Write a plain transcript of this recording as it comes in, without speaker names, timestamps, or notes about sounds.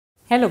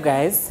Hello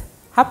guys,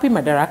 happy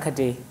Madaraka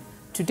Day.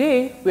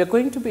 Today we are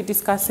going to be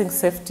discussing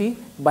safety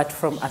but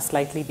from a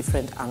slightly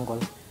different angle.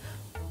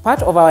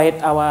 Part of our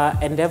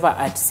endeavor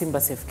at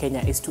Simba Safe Kenya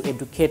is to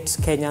educate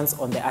Kenyans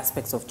on the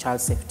aspects of child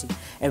safety,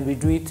 and we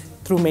do it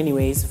through many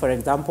ways. For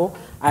example,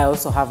 I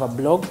also have a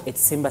blog at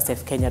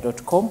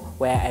simbasafekenya.com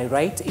where I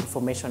write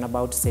information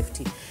about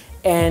safety.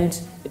 And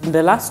in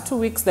the last 2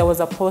 weeks there was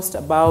a post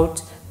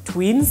about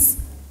tweens.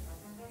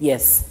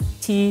 Yes,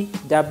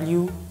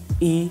 T-W-E-E-N-S,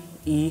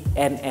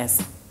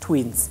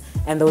 tweens.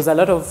 And there was a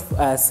lot of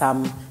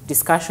some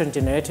discussion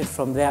generated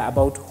from there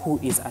about who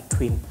is a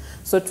twin.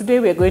 So today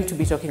we are going to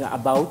be talking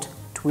about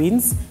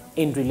tweens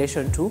in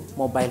relation to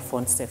mobile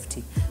phone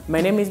safety.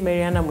 My name is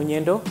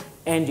Maryana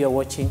and you're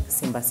watching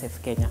Simba Safe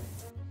Kenya.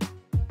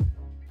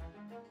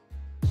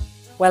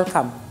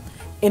 Welcome.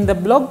 In the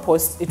blog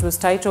post, it was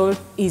titled,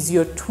 "Is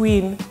your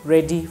twin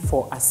ready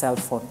for a cell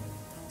phone?"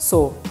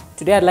 So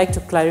today I'd like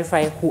to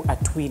clarify who a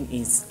twin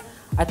is.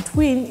 A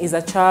twin is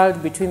a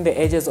child between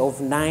the ages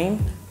of 9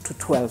 to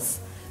 12.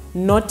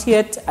 Not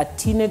yet a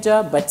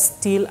teenager, but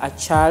still a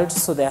child,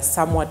 so they are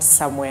somewhat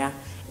somewhere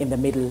in the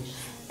middle.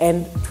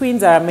 And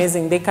twins are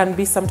amazing. They can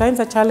be sometimes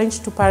a challenge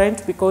to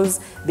parent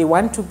because they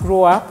want to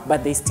grow up,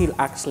 but they still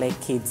act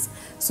like kids.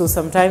 So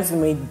sometimes we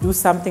may do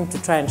something to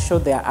try and show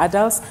they are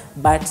adults,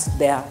 but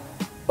their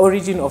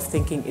origin of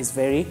thinking is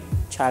very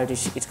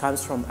childish. It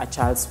comes from a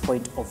child's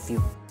point of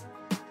view.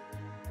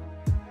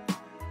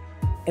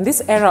 In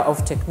this era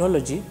of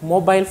technology,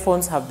 mobile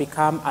phones have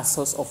become a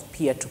source of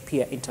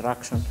peer-to-peer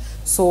interaction.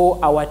 So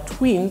our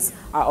twins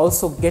are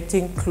also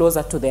getting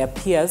closer to their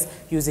peers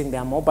using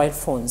their mobile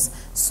phones.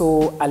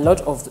 So a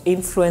lot of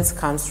influence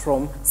comes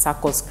from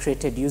circles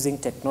created using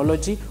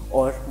technology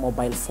or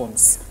mobile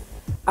phones.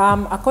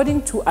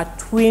 According to a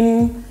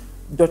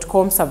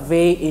tween.com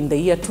survey in the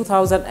year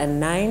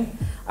 2009,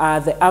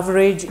 the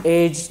average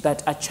age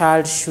that a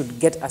child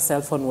should get a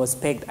cell phone was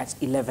pegged at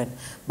 11.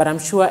 But I'm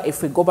sure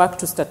if we go back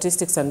to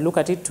statistics and look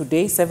at it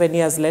today, 7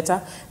 years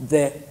later,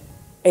 the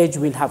age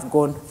will have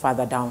gone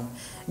further down.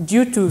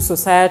 Due to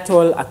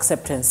societal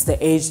acceptance, the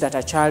age that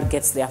a child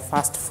gets their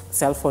first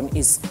cell phone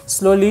is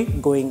slowly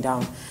going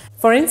down.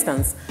 For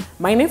instance,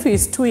 my nephew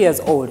is 2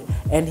 years old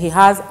and he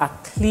has a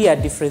clear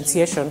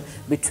differentiation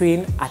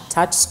between a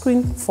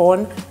touchscreen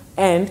phone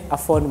and a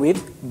phone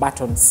with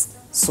buttons.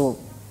 So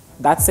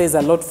that says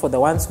a lot for the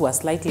ones who are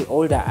slightly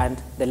older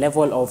and the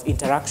level of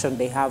interaction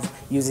they have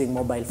using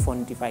mobile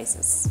phone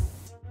devices.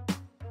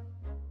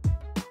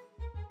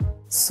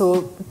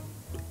 So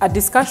a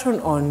discussion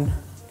on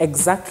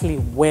exactly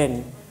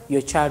when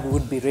your child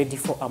would be ready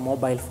for a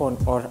mobile phone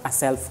or a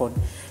cell phone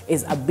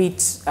is a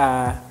bit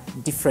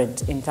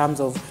different in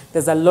terms of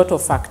there's a lot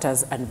of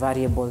factors and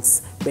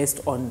variables based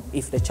on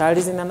if the child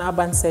is in an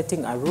urban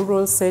setting, a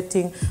rural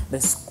setting,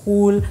 the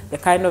school, the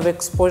kind of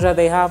exposure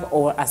they have,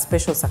 or a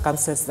special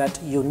circumstance that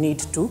you need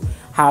to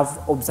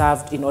have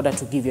observed in order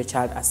to give your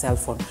child a cell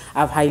phone.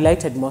 I've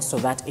highlighted most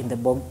of that in the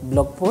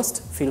blog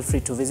post. Feel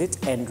free to visit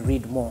and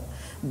read more.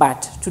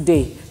 But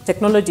today,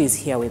 technology is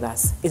here with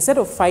us. Instead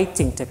of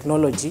fighting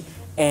technology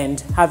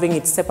and having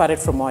it separate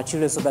from our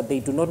children so that they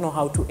do not know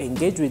how to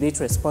engage with it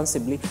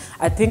responsibly,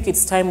 I think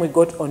it's time we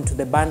got onto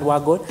the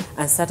bandwagon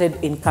and started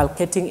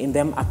inculcating in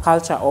them a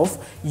culture of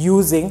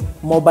using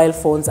mobile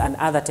phones and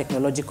other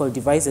technological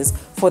devices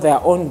for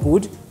their own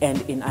good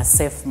and in a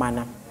safe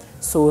manner.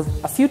 So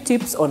a few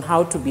tips on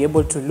how to be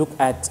able to look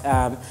at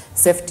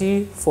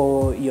safety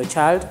for your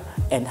child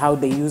and how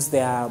they use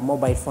their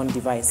mobile phone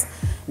device.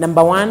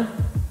 Number one,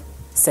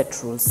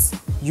 set rules.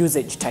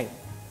 Usage time.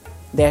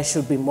 There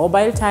should be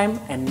mobile time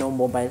and no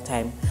mobile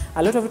time.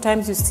 A lot of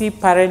times you see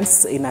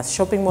parents in a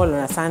shopping mall on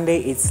a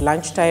Sunday, it's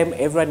lunchtime,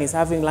 everyone is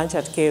having lunch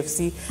at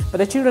KFC, but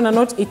the children are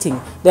not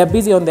eating. They're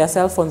busy on their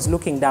cell phones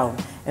looking down,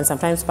 and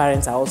sometimes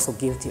parents are also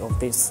guilty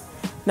of this.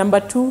 Number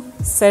two,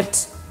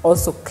 set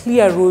also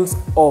clear rules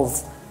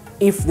of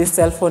if this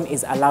cell phone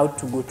is allowed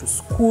to go to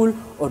school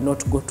or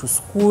not go to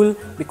school,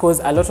 because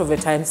a lot of the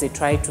times they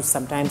try to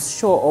sometimes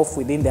show off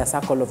within their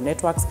circle of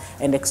networks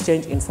and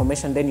exchange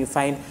information. Then you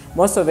find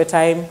most of the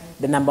time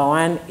the number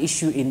one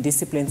issue in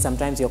discipline,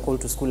 sometimes you're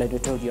called to school and you're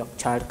told your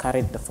child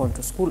carried the phone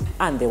to school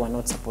and they were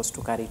not supposed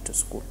to carry it to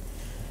school.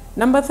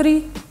 Number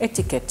three,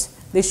 etiquette.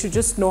 They should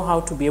just know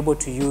how to be able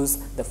to use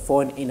the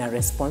phone in a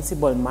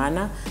responsible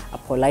manner, a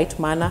polite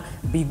manner,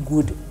 be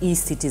good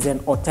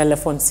e-citizen or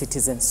telephone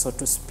citizens, so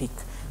to speak.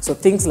 So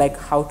things like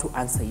how to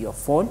answer your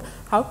phone,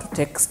 how to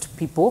text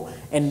people,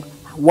 and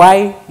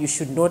why you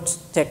should not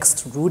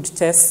text rude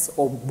texts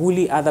or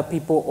bully other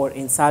people or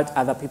insult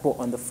other people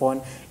on the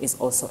phone is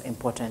also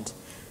important.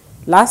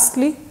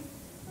 Lastly,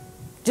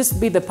 just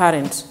be the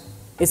parent.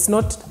 It's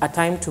not a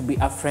time to be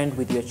a friend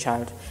with your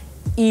child.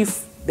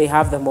 If they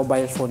have the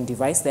mobile phone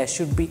device, there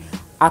should be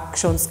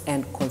actions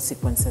and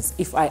consequences.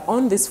 If I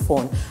own this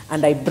phone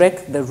and I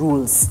break the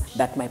rules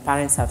that my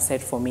parents have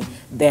set for me,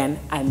 then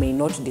I may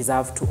not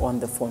deserve to own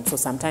the phone. So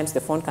sometimes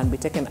the phone can be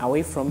taken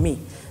away from me.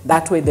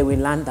 That way they will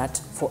learn that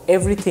for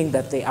everything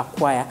that they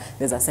acquire,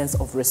 there's a sense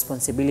of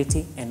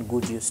responsibility and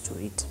good use to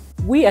it.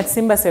 We at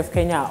SimbaSafe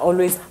Kenya are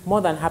always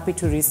more than happy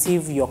to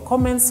receive your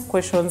comments,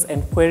 questions,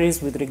 and queries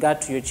with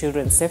regard to your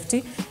children's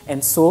safety.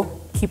 And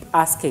so keep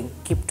asking,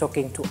 keep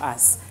talking to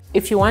us.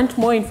 If you want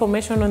more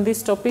information on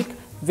this topic,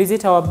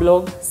 visit our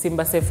blog,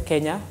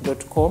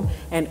 simbasafekenya.com,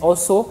 and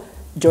also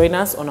join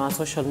us on our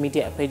social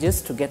media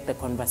pages to get the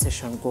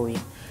conversation going.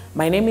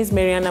 My name is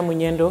Maryana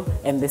Munyendo,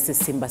 and this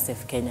is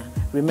SimbaSafe Kenya.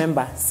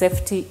 Remember,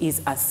 safety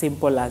is as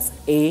simple as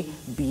A,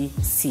 B,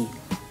 C.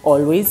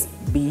 Always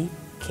be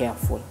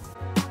careful.